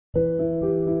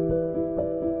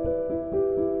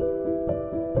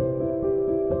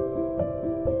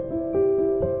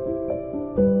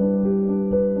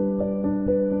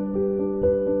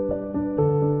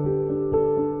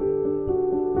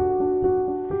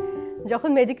যখন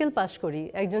মেডিকেল পাশ করি,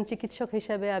 একজন চিকিৎসক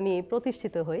হিসেবে আমি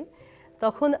প্রতিষ্ঠিত হই,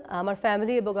 তখন আমার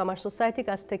ফ্যামিলি এবং আমার সোসাইটির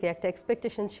কাছ থেকে একটা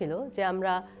এক্সপেকটেশন ছিল যে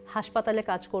আমরা হাসপাতালে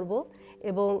কাজ করব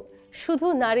এবং শুধু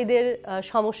নারীদের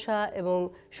সমস্যা এবং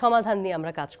সমাধান নিয়ে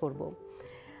আমরা কাজ করব।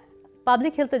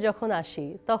 পাবলিক হেলথে যখন আসি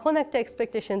তখন একটা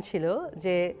এক্সপেকটেশন ছিল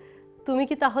যে তুমি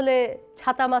কি তাহলে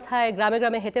ছাতা মাথায় গ্রামে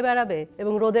গ্রামে হেঁটে বেড়াবে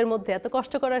এবং রোদের মধ্যে এত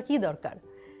কষ্ট করার কি দরকার?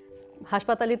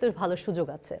 হাসপাতালে তো ভালো সুযোগ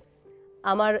আছে।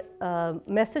 আমার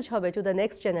মেসেজ হবে টু দ্য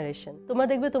নেক্সট জেনারেশন, তোমরা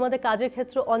দেখবে তোমাদের কাজের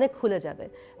ক্ষেত্র অনেক খুলে যাবে।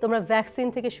 তোমরা ভ্যাকসিন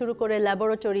থেকে শুরু করে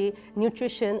ল্যাবরেটরি,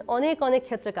 নিউট্রিশন, অনেক অনেক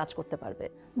ক্ষেত্রে কাজ করতে পারবে।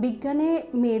 বিজ্ঞানে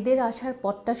মেয়েদের আসার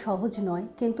পথটা সহজ নয়,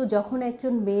 কিন্তু যখন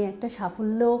একজন মেয়ে একটা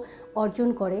সাফল্য অর্জন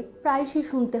করে প্রায়শই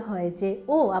শুনতে হয় যে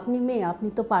ও আপনি মেয়ে, আপনি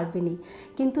তো পারবেনই।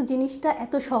 কিন্তু জিনিসটা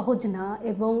এত সহজ না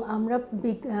এবং আমরা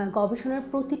গবেষণার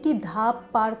প্রতিটি ধাপ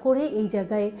পার করে এই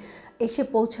জায়গায় এসে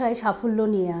পৌঁছায়, সাফল্য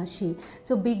নিয়ে আসি।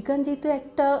 সো বিজ্ঞান যেহেতু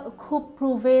একটা খুব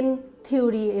প্রুভেন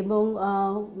থিওরি এবং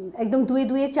একদম দুয়ে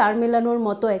দুয়ে চার মেলানোর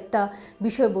মতো একটা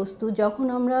বিষয়বস্তু, যখন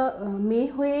আমরা মেয়ে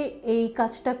হয়ে এই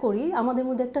কাজটা করি আমাদের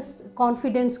মধ্যে একটা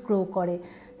কনফিডেন্স গ্রো করে।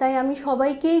 তাই আমি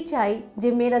সবাইকেই চাই যে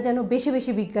মেয়েরা যেন বেশি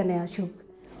বেশি বিজ্ঞানে আসুক।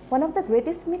 One of the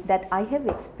greatest myths that I have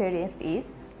experienced is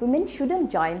women shouldn't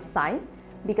join science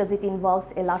because it involves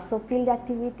a lots of field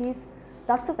activities,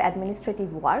 lots of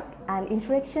administrative work and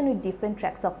interaction with different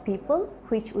tracks of people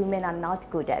which women are not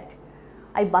good at.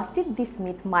 I busted this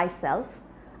myth myself.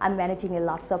 I'm managing a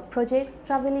lots of projects,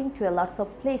 traveling to a lots of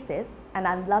places, and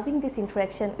I'm loving this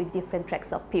interaction with different tracks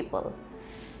of people.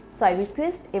 So I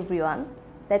request everyone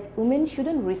that women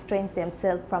shouldn't restrain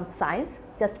themselves from science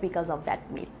just because of that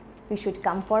myth. We should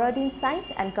come forward in science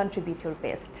and contribute your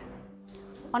best.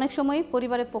 অনেক সময়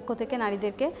পরিবারের পক্ষ থেকে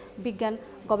নারীদেরকে বিজ্ঞান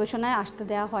গবেষণায় আসতে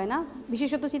দেওয়া হয় না,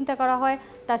 বিশেষত চিন্তা করা হয়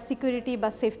তার সিকিউরিটি বা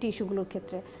সেফটি ইস্যুগুলোর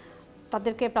ক্ষেত্রে।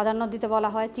 তাদেরকে প্রাধান্য দিতে বলা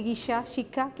হয় চিকিৎসা,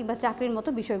 শিক্ষা কিংবা চাকরির মতো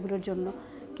বিষয়গুলোর জন্য।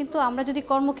 কিন্তু আমরা যদি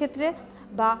কর্মক্ষেত্রে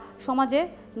বা সমাজে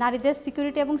নারীদের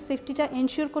সিকিউরিটি এবং সেফটিটা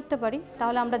এনশিওর করতে পারি,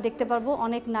 তাহলে আমরা দেখতে পারবো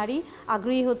অনেক নারী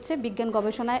আগ্রহী হচ্ছে, বিজ্ঞান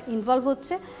গবেষণায় ইনভলভ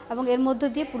হচ্ছে এবং এর মধ্য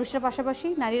দিয়ে পুরুষের পাশাপাশি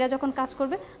নারীরা যখন কাজ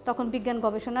করবে তখন বিজ্ঞান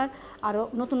গবেষণার আরও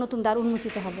নতুন নতুন দ্বার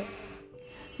উন্মোচিত হবে।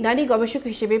 নারী গবেষক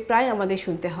হিসেবে প্রায় আমাদের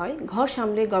শুনতে হয় ঘর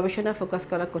সামলে গবেষণা ফোকাস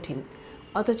করা কঠিন,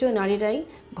 অথচ নারীরাই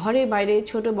ঘরে বাইরে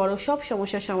ছোট বড় সব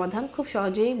সমস্যার সমাধান খুব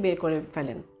সহজেই বের করে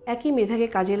ফেলেন। একই মেধাকে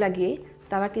কাজে লাগিয়ে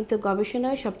তারা কিন্তু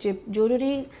গবেষণায় সবচেয়ে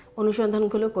জরুরি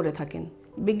অনুসন্ধানগুলো করে থাকেন।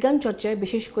 বিজ্ঞান চর্চায়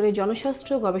বিশেষ করে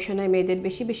জনশাস্ত্র গবেষণায় মেয়েদের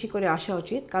বেশি বেশি করে আসা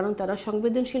উচিত, কারণ তারা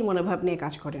সংবেদনশীল মনোভাব নিয়ে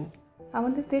কাজ করেন।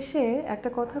 আমাদের দেশে একটা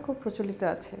কথা খুব প্রচলিত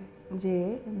আছে যে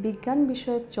বিজ্ঞান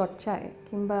বিষয়ক চর্চায়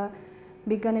কিংবা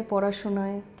বিজ্ঞানে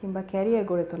পড়াশোনায় কিংবা ক্যারিয়ার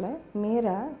গড়ে তোলায়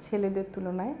মেয়েরা ছেলেদের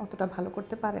তুলনায় অতটা ভালো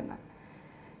করতে পারে না।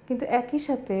 কিন্তু একই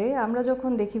সাথে আমরা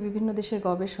যখন দেখি বিভিন্ন দেশের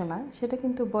গবেষণা, সেটা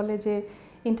কিন্তু বলে যে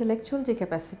ইন্টেলেকচুয়াল যে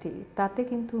ক্যাপাসিটি, তাতে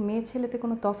কিন্তু মেয়ে ছেলেতে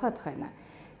কোনো তফাৎ হয় না।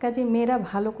 কাজে মেয়েরা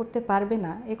ভালো করতে পারবে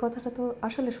না এ কথাটা তো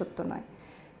আসলে সত্য নয়।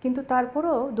 কিন্তু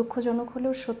তারপরও দুঃখজনক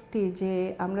হলেও সত্যি যে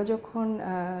আমরা যখন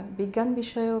বিজ্ঞান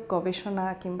বিষয়ক গবেষণা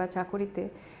কিংবা চাকরিতে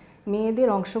মেয়েদের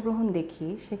অংশগ্রহণ দেখি,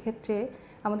 সেক্ষেত্রে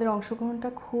আমাদের অংশগ্রহণটা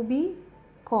খুবই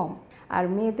কম। আর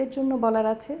মেয়েদের জন্য বলার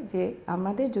আছে যে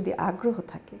আমাদের যদি আগ্রহ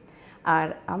থাকে আর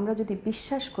আমরা যদি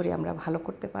বিশ্বাস করি আমরা ভালো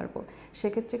করতে পারবো,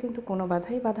 সেক্ষেত্রে কিন্তু কোনো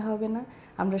বাধা হবে না।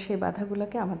 আমরা সেই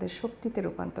বাধাগুলোকে আমাদের শক্তিতে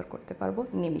রূপান্তর করতে পারবো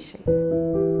নিমিষেই।